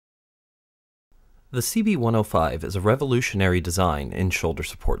The CB105 is a revolutionary design in shoulder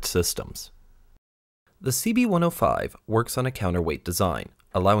support systems. The CB105 works on a counterweight design,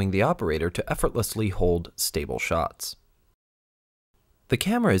 allowing the operator to effortlessly hold stable shots. The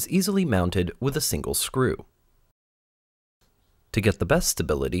camera is easily mounted with a single screw. To get the best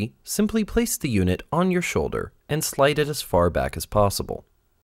stability, simply place the unit on your shoulder and slide it as far back as possible.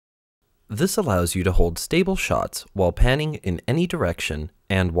 This allows you to hold stable shots while panning in any direction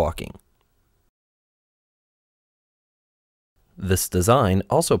and walking. This design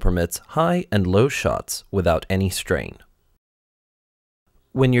also permits high and low shots without any strain.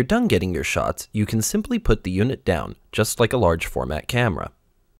 When you're done getting your shots, you can simply put the unit down, just like a large format camera.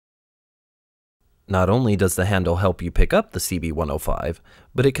 Not only does the handle help you pick up the CB105,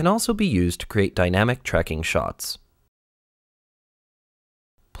 but it can also be used to create dynamic tracking shots.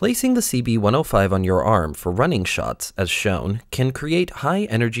 Placing the CB105 on your arm for running shots, as shown, can create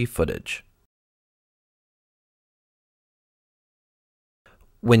high-energy footage.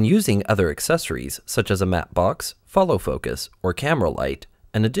 When using other accessories, such as a matte box, follow focus, or camera light,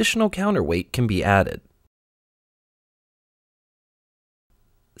 an additional counterweight can be added.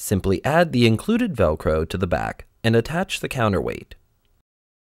 Simply add the included Velcro to the back and attach the counterweight.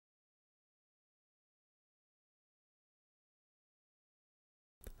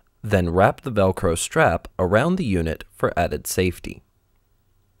 Then wrap the Velcro strap around the unit for added safety.